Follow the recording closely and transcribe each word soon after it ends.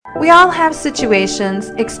We all have situations,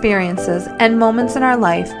 experiences, and moments in our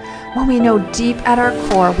life when we know deep at our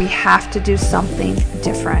core we have to do something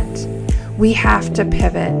different. We have to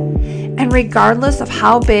pivot. And regardless of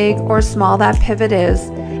how big or small that pivot is,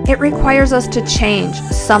 it requires us to change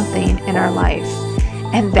something in our life.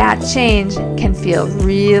 And that change can feel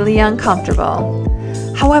really uncomfortable.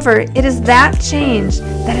 However, it is that change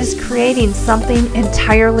that is creating something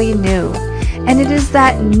entirely new. And it is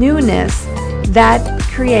that newness that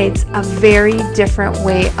creates a very different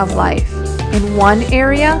way of life in one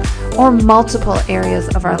area or multiple areas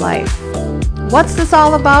of our life. What's this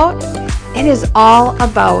all about? It is all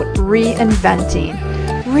about reinventing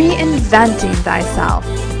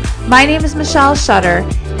thyself. My name is Michelle Shutter,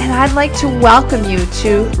 and I'd like to welcome you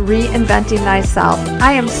to Reinventing Thyself.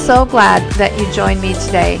 I am so glad that you joined me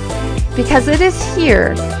today because it is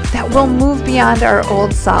here that we'll move beyond our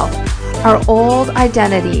old self, our old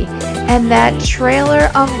identity, and that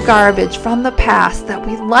trailer of garbage from the past that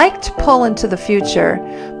we like to pull into the future,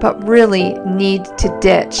 but really need to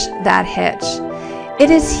ditch that hitch.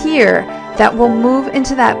 It is here that we'll move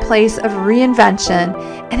into that place of reinvention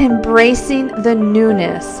and embracing the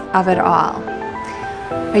newness of it all.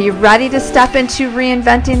 Are you ready to step into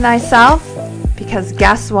reinventing thyself? Because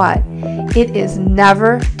guess what? It is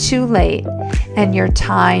never too late, and your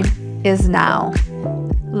time is now.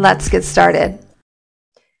 Let's get started.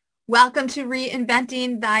 Welcome to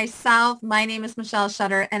Reinventing Thyself. My name is Michelle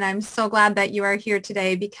Shutter, and I'm so glad that you are here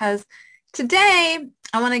today because today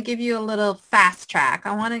I want to give you a little fast track.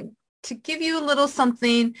 I want to give you a little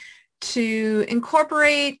something to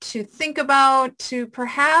incorporate, to think about, to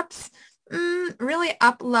perhaps really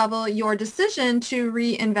up-level your decision to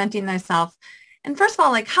reinventing thyself. And first of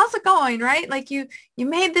all, how's it going, right? You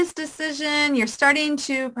made this decision, you're starting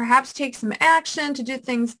to perhaps take some action to do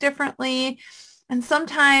things differently. And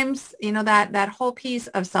sometimes, that whole piece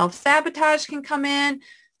of self-sabotage can come in,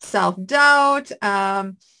 self-doubt,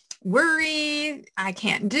 worry, I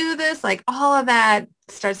can't do this, all of that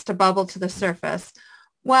starts to bubble to the surface.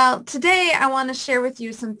 Well, today I want to share with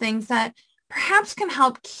you some things that perhaps can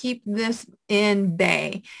help keep this in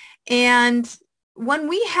bay. And when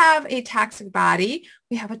we have a toxic body,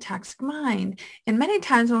 we have a toxic mind. And many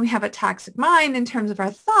times when we have a toxic mind in terms of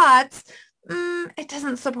our thoughts, it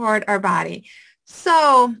doesn't support our body.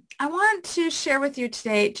 So I want to share with you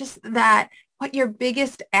today just that what your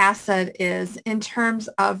biggest asset is in terms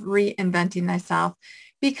of reinventing thyself,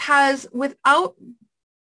 because without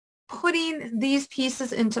putting these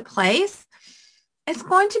pieces into place, it's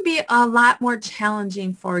going to be a lot more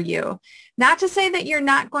challenging for you. Not to say that you're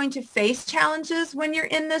not going to face challenges when you're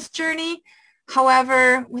in this journey.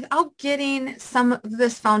 However, without getting some of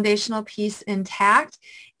this foundational piece intact,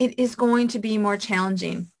 it is going to be more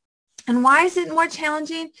challenging. And why is it more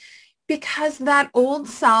challenging? Because that old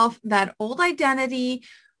self, that old identity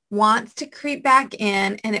wants to creep back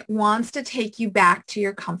in and it wants to take you back to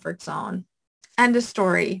your comfort zone. End of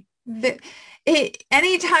story.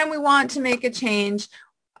 Anytime we want to make a change,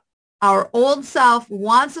 our old self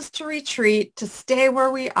wants us to retreat, to stay where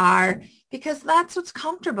we are, because that's what's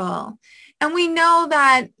comfortable. And we know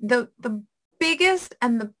that the biggest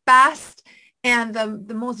and the best and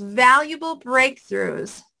the most valuable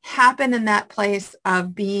breakthroughs happen in that place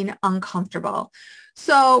of being uncomfortable.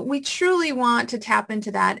 So we truly want to tap into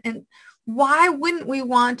that. And why wouldn't we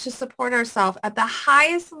want to support ourselves at the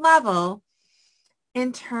highest level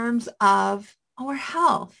in terms of our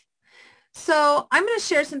health? So I'm going to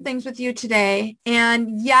share some things with you today.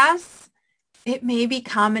 And yes, it may be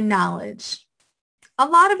common knowledge. A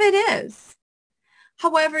lot of it is.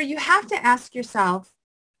 However, you have to ask yourself,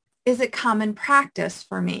 is it common practice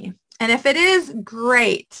for me? And if it is,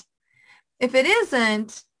 great. If it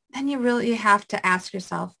isn't, then you really have to ask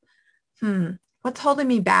yourself, what's holding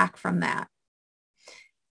me back from that?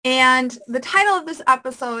 And the title of this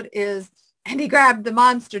episode is, and he grabbed the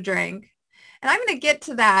monster drink. And I'm going to get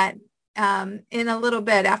to that in a little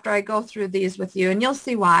bit after I go through these with you, and you'll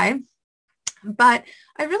see why. But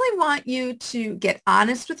I really want you to get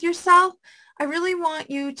honest with yourself. I really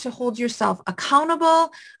want you to hold yourself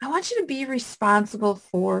accountable. I want you to be responsible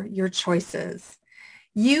for your choices.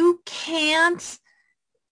 You can't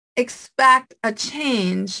expect a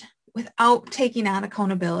change without taking on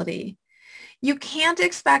accountability. You can't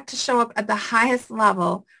expect to show up at the highest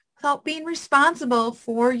level without being responsible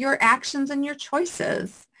for your actions and your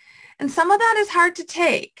choices. And some of that is hard to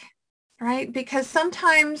take, right? Because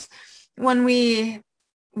sometimes when we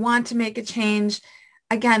want to make a change,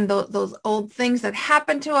 again, those old things that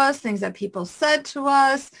happened to us, things that people said to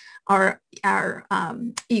us, our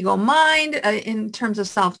ego mind in terms of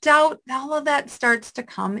self-doubt, all of that starts to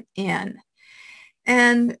come in.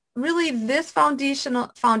 And really this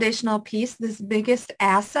foundational piece, this biggest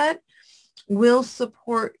asset, will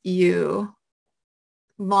support you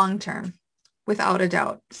long term, without a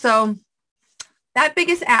doubt. So that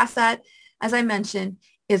biggest asset, as I mentioned,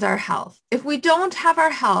 is our health. If we don't have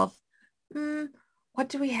our health, what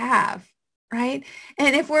do we have? Right?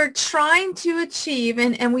 And if we're trying to achieve,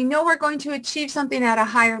 and we know we're going to achieve something at a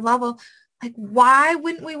higher level, like why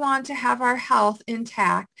wouldn't we want to have our health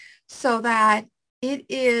intact so that it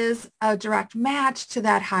is a direct match to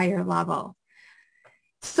that higher level?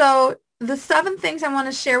 So the 7 things I want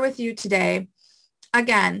to share with you today,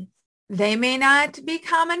 again, they may not be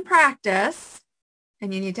common practice,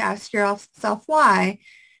 and you need to ask yourself why,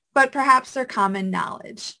 but perhaps they're common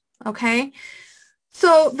knowledge. Okay?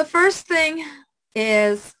 So the first thing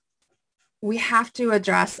is we have to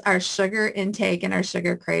address our sugar intake and our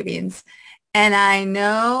sugar cravings. And I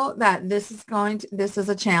know that this is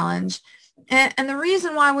a challenge. And the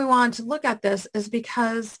reason why we want to look at this is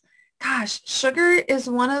because, gosh, sugar is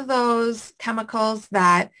one of those chemicals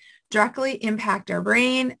that directly impact our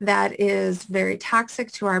brain, that is very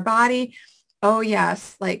toxic to our body. Oh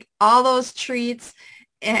yes, like all those treats,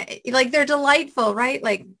 like they're delightful, right?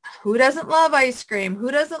 Like who doesn't love ice cream?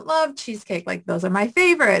 Who doesn't love cheesecake? Like those are my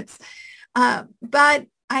favorites. But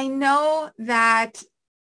I know that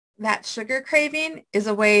that sugar craving is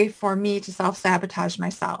a way for me to self-sabotage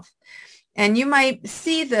myself. And you might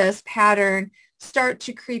see this pattern start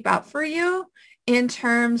to creep up for you in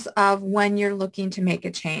terms of when you're looking to make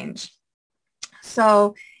a change.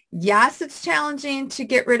 So yes, it's challenging to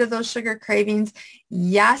get rid of those sugar cravings.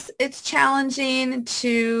 Yes, it's challenging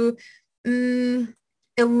to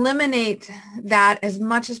eliminate that as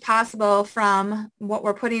much as possible from what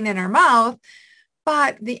we're putting in our mouth.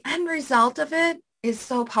 But the end result of it is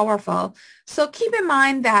so powerful. So keep in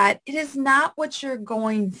mind that it is not what you're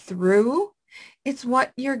going through, it's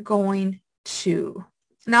what you're going to.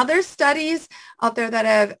 Now there's studies out there that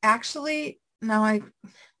have actually, now I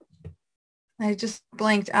just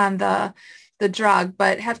blanked on the drug,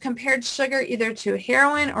 but have compared sugar either to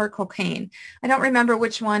heroin or cocaine. I don't remember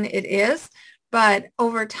which one it is, but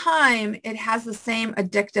over time, it has the same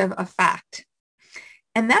addictive effect.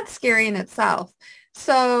 And that's scary in itself.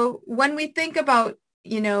 So when we think about,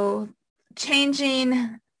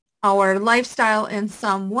 changing our lifestyle in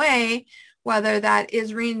some way, whether that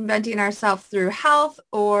is reinventing ourselves through health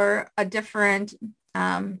or a different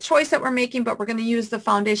choice that we're making, but we're going to use the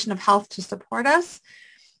foundation of health to support us,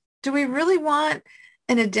 do we really want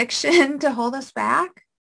an addiction to hold us back?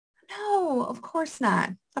 No, of course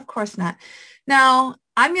not. Of course not. Now,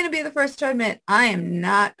 I'm going to be the first to admit I am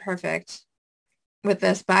not perfect with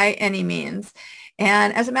this by any means.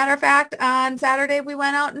 And as a matter of fact, on Saturday we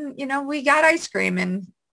went out and, we got ice cream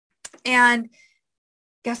and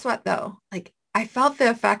guess what though? Like I felt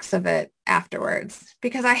the effects of it afterwards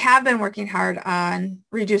because I have been working hard on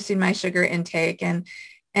reducing my sugar intake and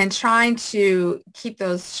trying to keep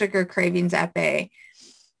those sugar cravings at bay.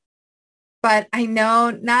 But I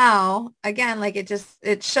know now, again, like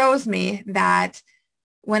it shows me that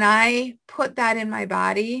when I put that in my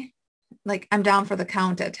body, like I'm down for the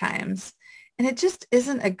count at times. And it just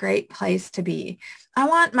isn't a great place to be. I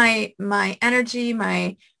want my energy,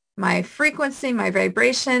 my frequency, my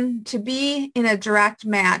vibration to be in a direct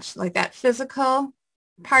match, like that physical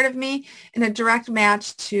part of me, in a direct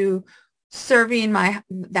match to serving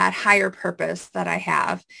that higher purpose that I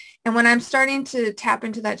have. And when I'm starting to tap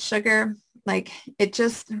into that sugar, like it's a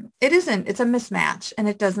mismatch and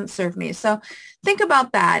it doesn't serve me. So think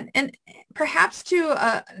about that. And perhaps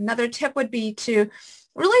another tip would be to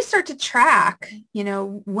really start to track,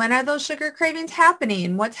 when are those sugar cravings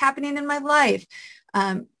happening? What's happening in my life?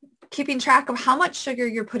 Keeping track of how much sugar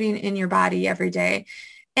you're putting in your body every day.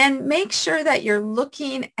 And make sure that you're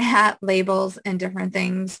looking at labels and different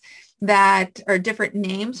things that are different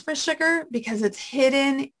names for sugar because it's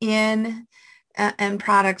hidden in and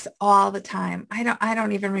products all the time. I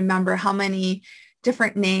don't even remember how many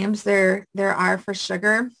different names there are for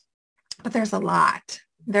sugar, but there's a lot.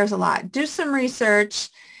 There's a lot. Do some research,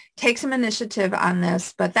 take some initiative on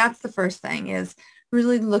this, but that's the first thing is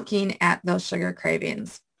really looking at those sugar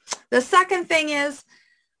cravings. The second thing is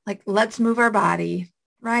like, let's move our body,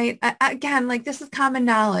 right? Again, like this is common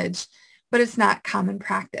knowledge, but it's not common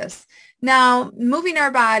practice. Now, moving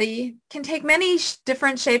our body can take many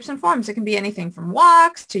different shapes and forms. It can be anything from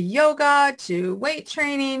walks to yoga to weight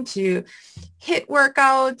training to HIIT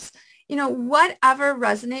workouts, whatever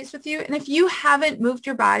resonates with you. And if you haven't moved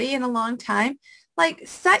your body in a long time, like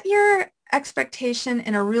set your expectation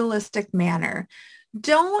in a realistic manner.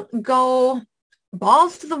 Don't go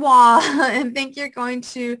balls to the wall and think you're going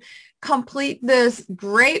to complete this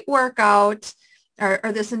great workout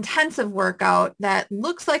or this intensive workout that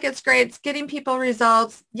looks like it's great, it's getting people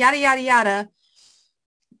results, yada, yada, yada,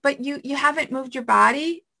 but you haven't moved your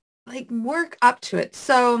body, like work up to it.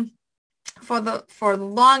 So for the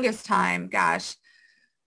longest time, gosh,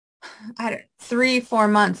 I don't, 3, 4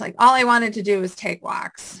 months, like all I wanted to do was take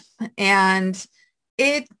walks. And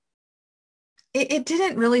it it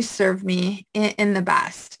didn't really serve me in the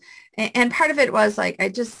best. And part of it was like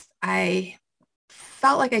I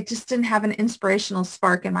felt like I just didn't have an inspirational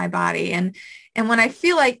spark in my body. And when I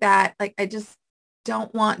feel like that, like I just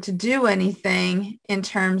don't want to do anything in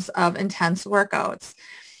terms of intense workouts.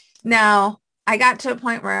 Now, I got to a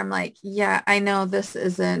point where I'm like, yeah, I know this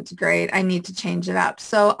isn't great. I need to change it up.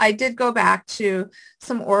 So I did go back to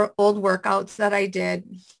some old workouts that I did,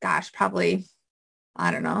 gosh, probably,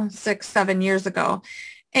 I don't know, 6, 7 years ago.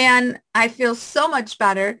 And I feel so much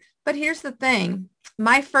better. But here's the thing.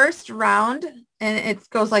 My first round, and it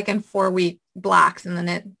goes like in 4-week blocks, and then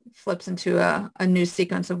it flips into a new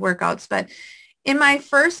sequence of workouts. But in my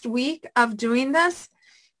first week of doing this,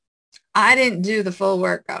 I didn't do the full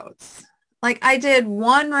workouts. Like I did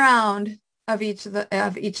one round of each of the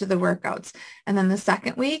workouts. And then the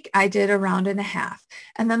second week I did a round and a half.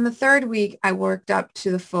 And then the third week I worked up to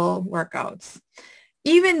the full workouts.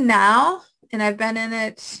 Even now, and I've been in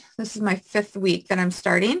it, this is my 5th week that I'm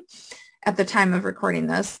starting at the time of recording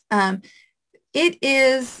this. It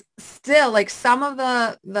is still like some of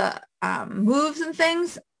the moves and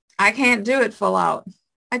things, I can't do it full out.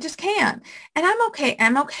 I just can't. And I'm okay.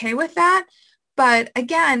 I'm okay with that. But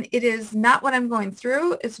again, it is not what I'm going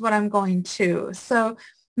through. It's what I'm going to. So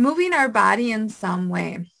moving our body in some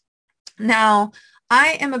way. Now,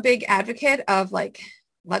 I am a big advocate of like,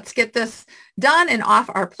 let's get this done and off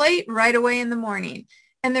our plate right away in the morning.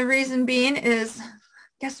 And the reason being is,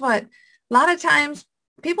 guess what? A lot of times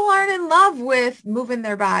people aren't in love with moving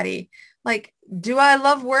their body. Like, do I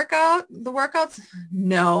love the workouts?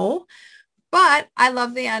 No, but I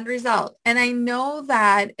love the end result. And I know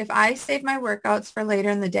that if I save my workouts for later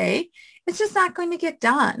in the day, it's just not going to get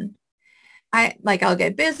done. I'll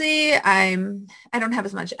get busy. I don't have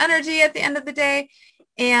as much energy at the end of the day.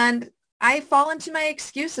 And I fall into my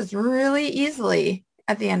excuses really easily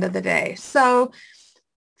at the end of the day. So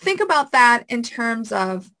think about that in terms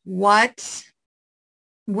of what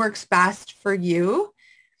works best for you,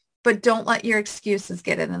 but don't let your excuses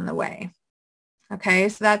get in the way. Okay,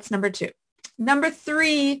 so that's number 2. Number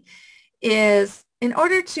 3 is in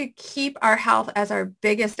order to keep our health as our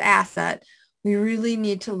biggest asset, we really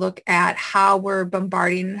need to look at how we're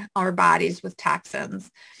bombarding our bodies with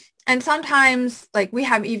toxins. And sometimes like we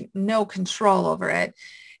have even no control over it.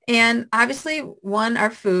 And obviously, one,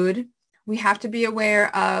 our food, we have to be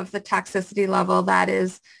aware of the toxicity level that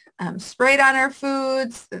is sprayed on our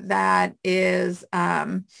foods, that is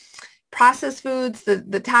processed foods,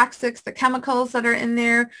 the toxics, the chemicals that are in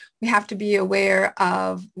there. We have to be aware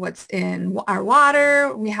of what's in our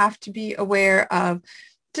water. We have to be aware of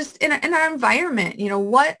just in our environment,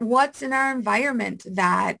 what's in our environment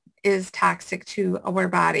that is toxic to our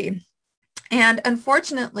body. And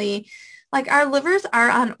unfortunately, like our livers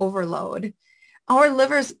are on overload. Our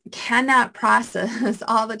livers cannot process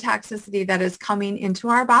all the toxicity that is coming into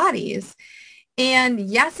our bodies. And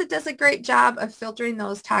yes, it does a great job of filtering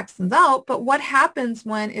those toxins out, but what happens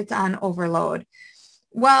when it's on overload?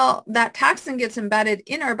 Well, that toxin gets embedded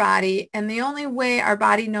in our body, and the only way our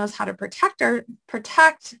body knows how to protect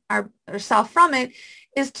ourselves from it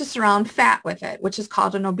is to surround fat with it, which is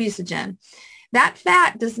called an obesogen. That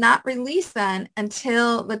fat does not release then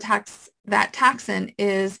until that toxin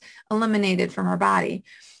is eliminated from our body.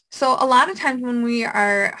 So a lot of times when we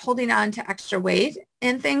are holding on to extra weight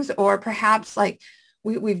and things, or perhaps like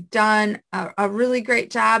we've done a really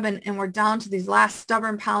great job and we're down to these last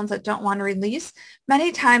stubborn pounds that don't want to release,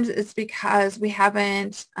 many times it's because we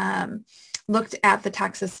haven't looked at the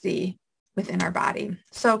toxicity within our body.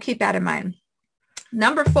 So keep that in mind.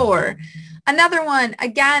 Number 4, another one,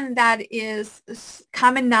 again, that is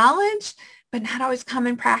common knowledge, but not always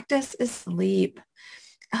common practice, is sleep.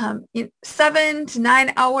 7 to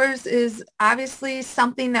 9 hours is obviously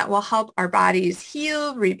something that will help our bodies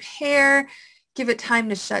heal, repair, give it time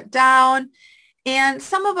to shut down. And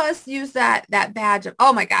some of us use that badge of,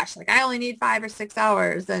 oh my gosh, like I only need 5 or 6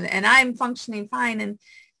 hours and I'm functioning fine. And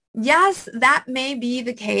yes, that may be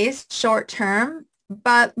the case short term,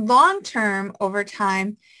 but long term, over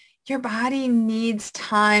time, your body needs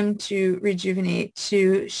time to rejuvenate,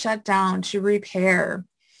 to shut down, to repair.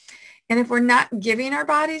 And if we're not giving our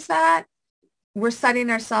bodies that, we're setting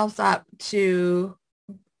ourselves up to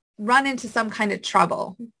run into some kind of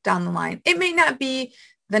trouble down the line. It may not be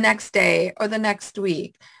the next day or the next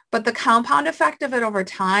week, but the compound effect of it over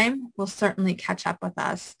time will certainly catch up with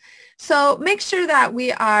us. So make sure that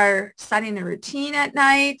we are setting a routine at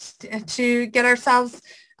night to get ourselves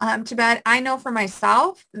to bed. I know for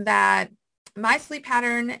myself that my sleep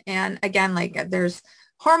pattern, and again, like there's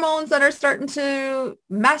hormones that are starting to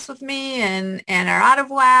mess with me and are out of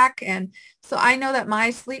whack. And so I know that my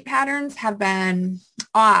sleep patterns have been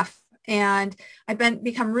off, and I've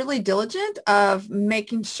become really diligent of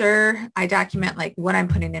making sure I document like what I'm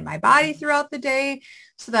putting in my body throughout the day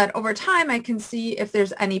so that over time I can see if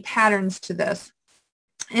there's any patterns to this.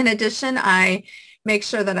 In addition, I make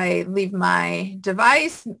sure that I leave my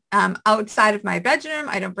device outside of my bedroom.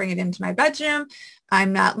 I don't bring it into my bedroom.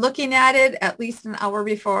 I'm not looking at it at least an hour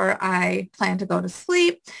before I plan to go to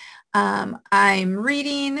sleep. I'm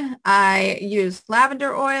reading. I use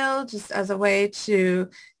lavender oil just as a way to,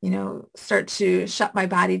 start to shut my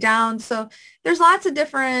body down. So there's lots of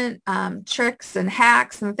different tricks and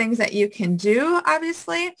hacks and things that you can do,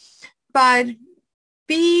 obviously, but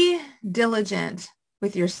be diligent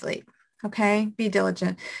with your sleep. Okay, be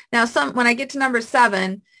diligent. Now, when I get to number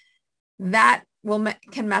 7, that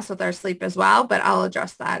can mess with our sleep as well, but I'll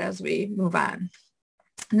address that as we move on.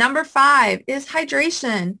 Number 5 is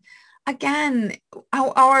hydration. Again,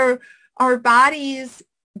 our bodies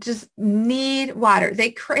just need water.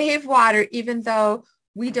 They crave water, even though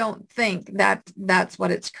we don't think that that's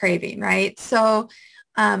what it's craving, right? So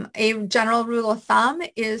a general rule of thumb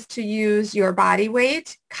is to use your body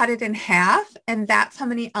weight, cut it in half, and that's how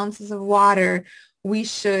many ounces of water we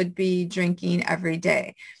should be drinking every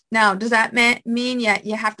day. Now, does that mean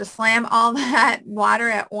you have to slam all that water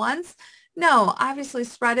at once? No, obviously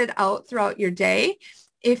spread it out throughout your day.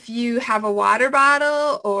 If you have a water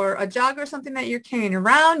bottle or a jug or something that you're carrying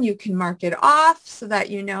around, you can mark it off so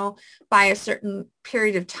that you know by a certain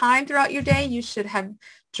period of time throughout your day, you should have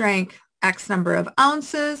drank X number of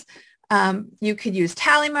ounces. You could use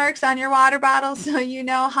tally marks on your water bottle so you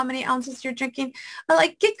know how many ounces you're drinking.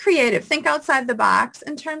 Like, get creative. Think outside the box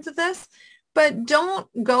in terms of this, but don't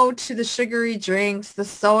go to the sugary drinks, the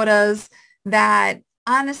sodas that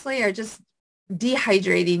honestly are just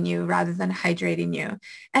dehydrating you rather than hydrating you.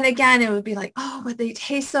 And again, it would be like, oh, but they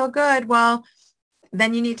taste so good. Well,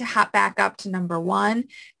 then you need to hop back up to number 1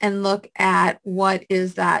 and look at what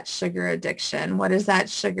is that sugar addiction? What is that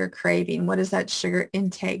sugar craving? What is that sugar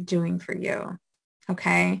intake doing for you?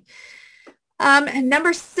 Okay. And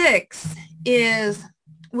number 6 is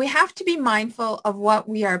we have to be mindful of what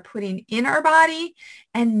we are putting in our body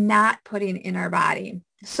and not putting in our body.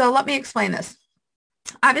 So let me explain this.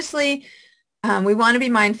 Obviously, we want to be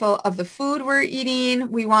mindful of the food we're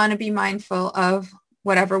eating. We want to be mindful of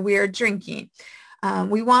whatever we are drinking.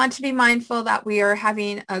 We want to be mindful that we are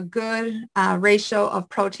having a good ratio of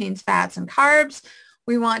proteins, fats, and carbs.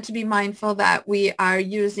 We want to be mindful that we are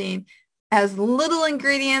using as little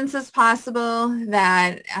ingredients as possible,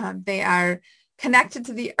 that they are connected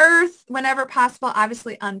to the earth whenever possible.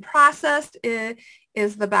 Obviously, unprocessed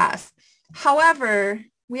is the best. However,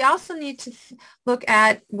 we also need to look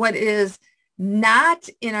at what is not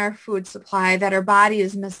in our food supply that our body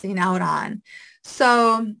is missing out on.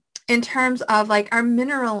 So in terms of like our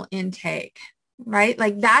mineral intake, right?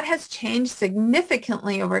 Like that has changed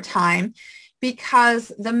significantly over time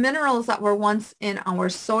because the minerals that were once in our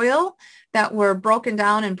soil that were broken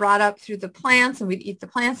down and brought up through the plants, and we'd eat the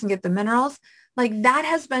plants and get the minerals, like that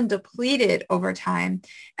has been depleted over time.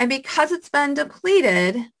 And because it's been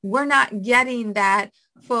depleted, we're not getting that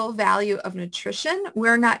full value of nutrition.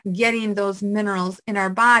 We're not getting those minerals in our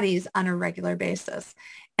bodies on a regular basis.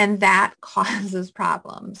 And that causes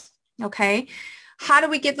problems. Okay. How do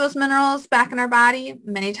we get those minerals back in our body?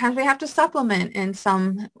 Many times we have to supplement in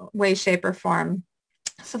some way, shape, or form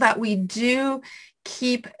so that we do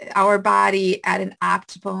keep our body at an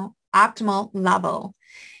optimal level.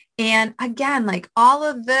 And again, like all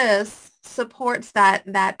of this supports that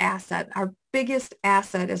asset. Our biggest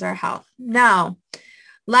asset is our health. Now,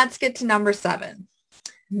 let's get to number 7.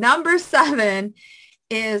 Number 7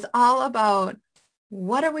 is all about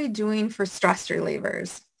what are we doing for stress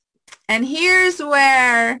relievers? And here's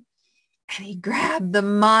where any grab the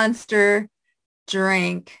monster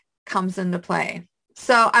drink comes into play.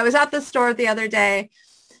 So I was at the store the other day.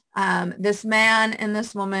 This man and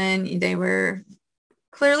this woman, they were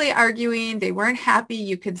clearly arguing. They weren't happy.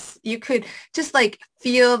 You could just like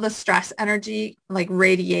feel the stress energy like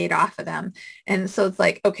radiate off of them. And so it's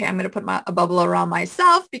like, okay, I'm going to put a bubble around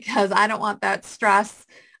myself because I don't want that stress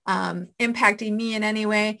impacting me in any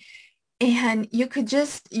way. And you could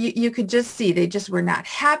just see they just were not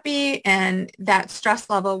happy, and that stress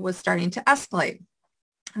level was starting to escalate.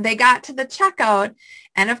 They got to the checkout,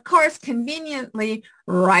 and of course, conveniently,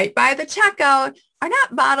 right by the checkout are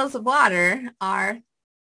not bottles of water, are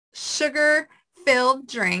sugar-filled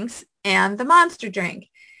drinks and the Monster drink.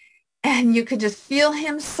 And you could just feel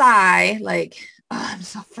him sigh like, oh, I'm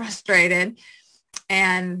so frustrated.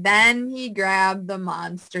 And then he grabbed the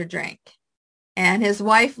Monster drink. And his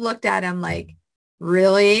wife looked at him like,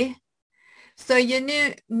 really? So you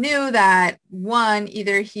knew that one,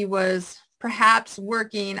 either he was perhaps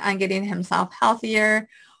working on getting himself healthier,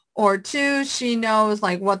 or two, she knows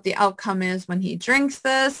like what the outcome is when he drinks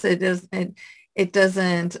this. It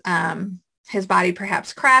doesn't, his body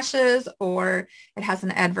perhaps crashes, or it has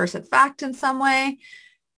an adverse effect in some way.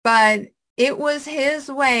 But it was his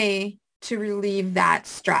way to relieve that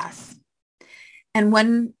stress. And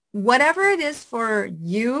when whatever it is for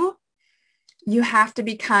you, you have to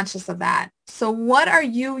be conscious of that. So what are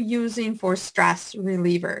you using for stress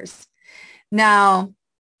relievers? Now,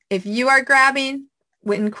 if you are grabbing,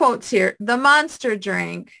 in quotes here, the Monster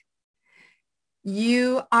drink,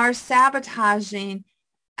 you are sabotaging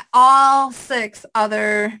all 6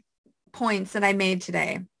 other points that I made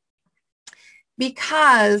today,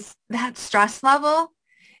 because that stress level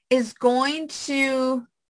is going to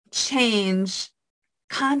change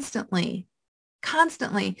constantly,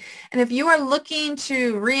 constantly. And if you are looking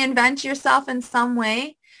to reinvent yourself in some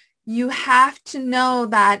way, you have to know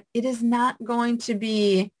that it is not going to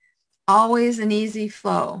be always an easy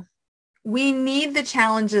flow. We need the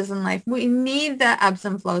challenges in life. We need the ebbs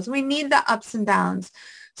and flows. We need the ups and downs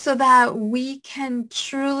so that we can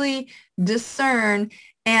truly discern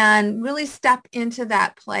and really step into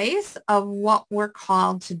that place of what we're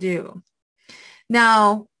called to do.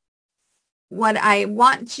 Now, what I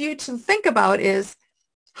want you to think about is,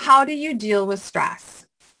 how do you deal with stress,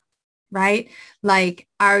 right? Like,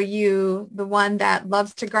 are you the one that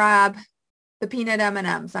loves to grab the peanut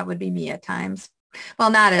M&Ms? That would be me at times.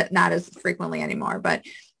 Well, not as frequently anymore, but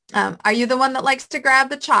are you the one that likes to grab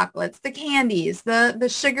the chocolates, the candies, the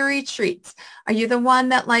sugary treats? Are you the one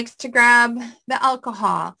that likes to grab the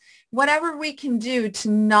alcohol? Whatever we can do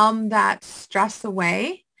to numb that stress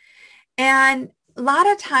away. And a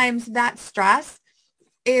lot of times that stress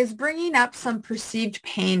is bringing up some perceived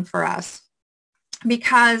pain for us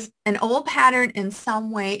because an old pattern in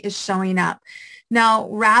some way is showing up. Now,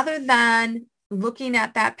 rather than looking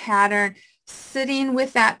at that pattern, sitting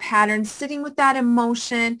with that pattern, sitting with that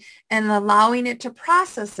emotion and allowing it to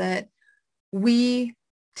process it, we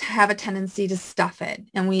have a tendency to stuff it.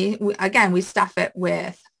 And we stuff it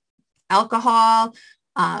with alcohol,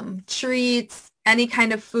 treats, any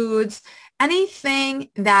kind of foods, anything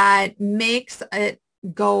that makes it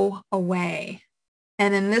go away.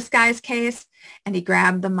 And in this guy's case, and he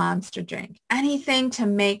grabbed the Monster drink, anything to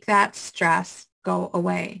make that stress go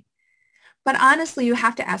away. But honestly, you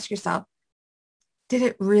have to ask yourself, did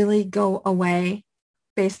it really go away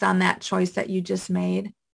based on that choice that you just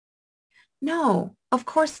made? No, of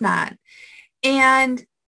course not. And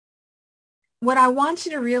what I want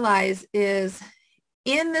you to realize is,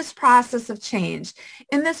 in this process of change,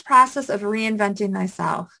 in this process of reinventing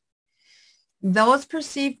thyself, those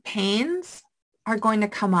perceived pains are going to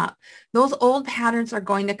come up. Those old patterns are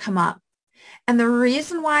going to come up. And the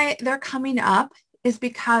reason why they're coming up is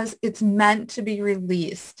because it's meant to be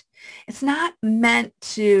released. It's not meant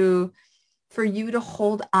for you to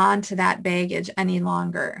hold on to that baggage any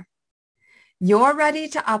longer. You're ready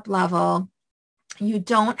to up level. You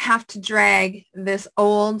don't have to drag this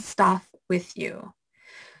old stuff with you.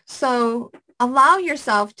 So allow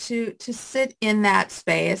yourself to sit in that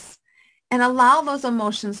space and allow those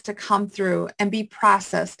emotions to come through and be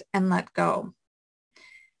processed and let go.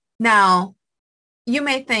 Now, you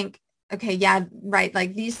may think, okay, yeah, right,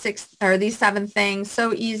 like these 7 things,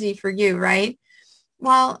 so easy for you, right?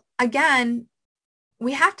 Well, again,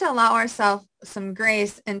 we have to allow ourselves some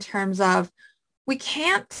grace in terms of, we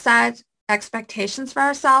can't set expectations for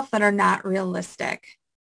ourselves that are not realistic,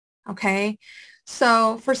 okay?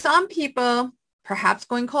 So for some people, perhaps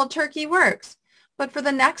going cold turkey works. But for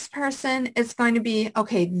the next person, it's going to be,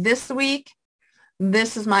 okay, this week,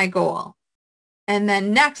 this is my goal. And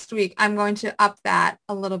then next week, I'm going to up that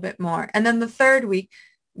a little bit more. And then the third week,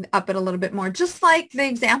 up it a little bit more. Just like the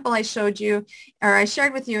example I showed you, or I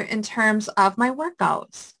shared with you in terms of my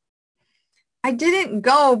workouts. I didn't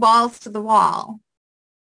go balls to the wall.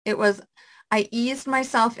 It was, I eased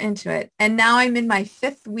myself into it. And now I'm in my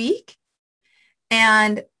 5th week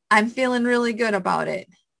and I'm feeling really good about it.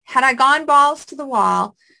 Had I gone balls to the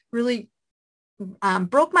wall, really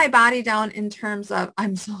broke my body down in terms of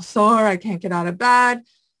I'm so sore, I can't get out of bed,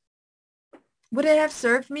 would it have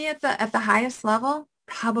served me at the highest level?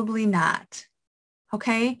 Probably not.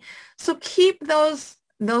 Okay, so keep those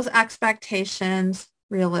expectations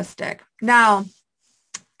realistic. Now,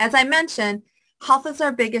 as I mentioned, health is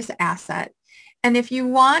our biggest asset. And if you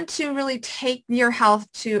want to really take your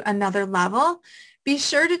health to another level, be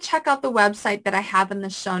sure to check out the website that I have in the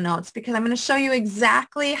show notes, because I'm going to show you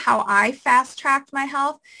exactly how I fast-tracked my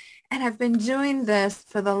health. And I've been doing this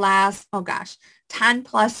for the last, 10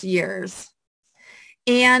 plus years.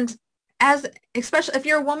 And especially if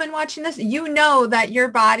you're a woman watching this, you know that your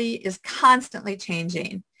body is constantly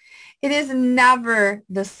changing. It is never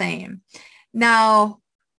the same. Now,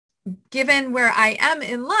 given where I am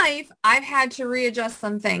in life, I've had to readjust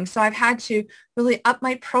some things. So I've had to really up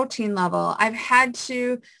my protein level. I've had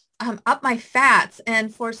to up my fats.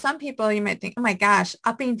 And for some people, you might think, oh my gosh,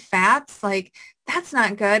 upping fats, like that's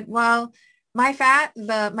not good. Well, my fat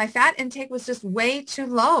intake was just way too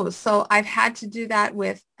low. So I've had to do that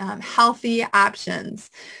with healthy options.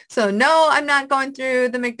 So no, I'm not going through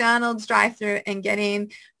the McDonald's drive-thru and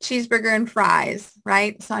getting cheeseburger and fries,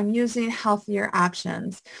 right? So I'm using healthier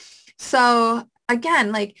options. So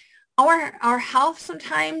again, like our health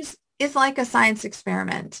sometimes is like a science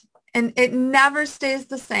experiment, and it never stays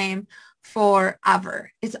the same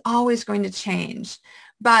forever. It's always going to change.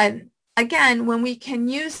 But again, when we can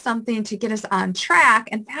use something to get us on track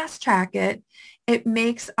and fast track it, it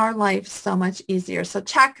makes our life so much easier. So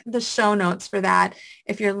check the show notes for that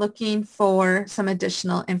if you're looking for some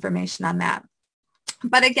additional information on that.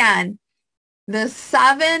 But again, the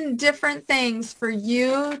 7 different things for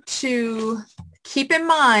you to keep in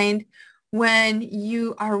mind when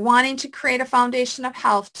you are wanting to create a foundation of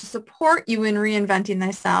health to support you in reinventing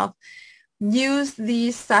thyself. Use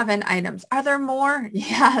these 7 items. Are there more?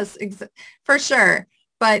 Yes, for sure.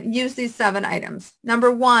 But use these 7 items. Number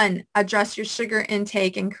 1, address your sugar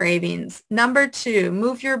intake and cravings. Number 2,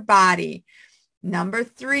 move your body. Number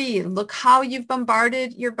 3, look how you've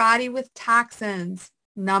bombarded your body with toxins.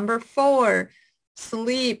 Number 4,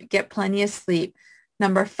 sleep. Get plenty of sleep.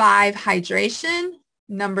 Number 5, hydration.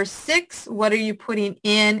 Number 6, what are you putting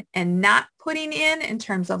in and not putting in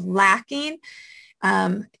terms of lacking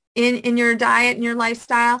in your diet and your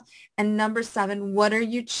lifestyle? And number 7, what are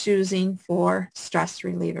you choosing for stress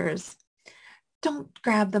relievers? Don't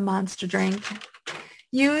grab the Monster drink.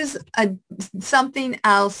 Use something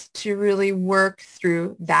else to really work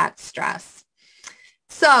through that stress.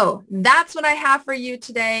 So that's what I have for you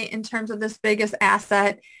today in terms of this biggest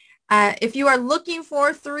asset. If you are looking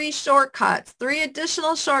for 3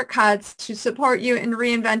 additional shortcuts to support you in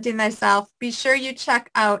reinventing thyself, be sure you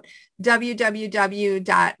check out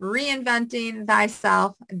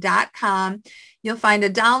www.reinventingthyself.com. You'll find a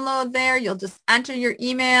download there. You'll just enter your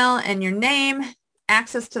email and your name,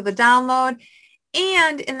 access to the download.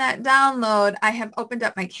 And in that download, I have opened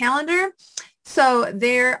up my calendar. So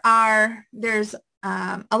there's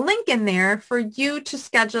a link in there for you to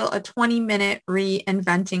schedule a 20-minute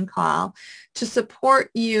reinventing call to support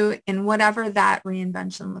you in whatever that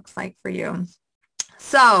reinvention looks like for you.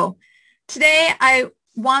 So today I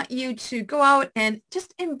want you to go out and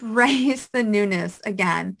just embrace the newness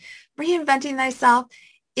again. Reinventing thyself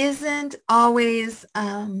isn't always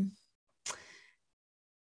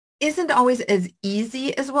as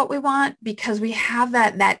easy as what we want, because we have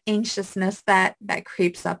that anxiousness that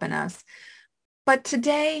creeps up in us. But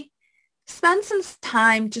today, spend some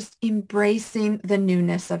time just embracing the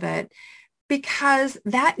newness of it, because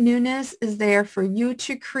that newness is there for you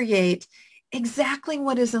to create exactly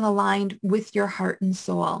what is aligned with your heart and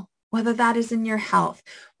soul, whether that is in your health,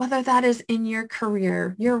 whether that is in your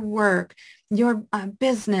career, your work, your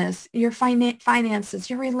business, your finances,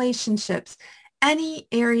 your relationships. Any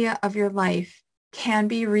area of your life can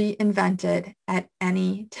be reinvented at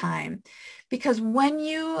any time. Because when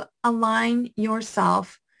you align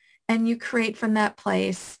yourself and you create from that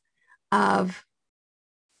place of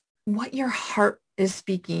what your heart is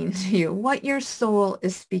speaking to you, what your soul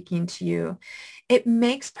is speaking to you, it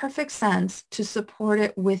makes perfect sense to support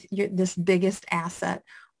it with this biggest asset,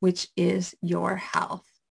 which is your health.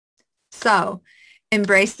 So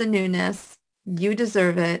embrace the newness. You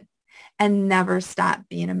deserve it. And never stop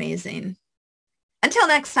being amazing. Until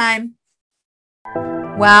next time.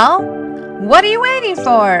 Well, what are you waiting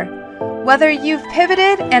for? Whether you've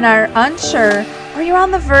pivoted and are unsure, or you're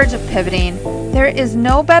on the verge of pivoting, there is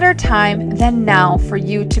no better time than now for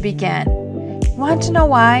you to begin. Want to know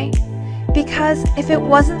why? Because if it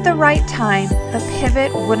wasn't the right time, the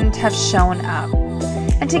pivot wouldn't have shown up.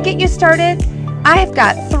 And to get you started, I've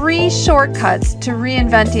got 3 shortcuts to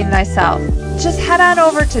reinventing thyself just head on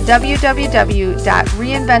over to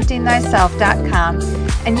www.reinventingthyself.com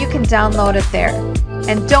and you can download it there.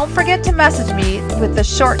 And don't forget to message me with the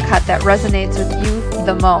shortcut that resonates with you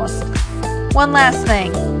the most. One last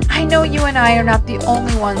thing, I know you and I are not the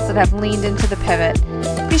only ones that have leaned into the pivot.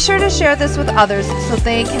 Be sure to share this with others so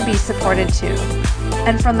they can be supported too.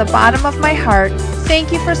 And from the bottom of my heart,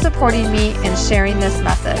 thank you for supporting me and sharing this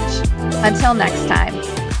message. Until next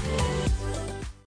time.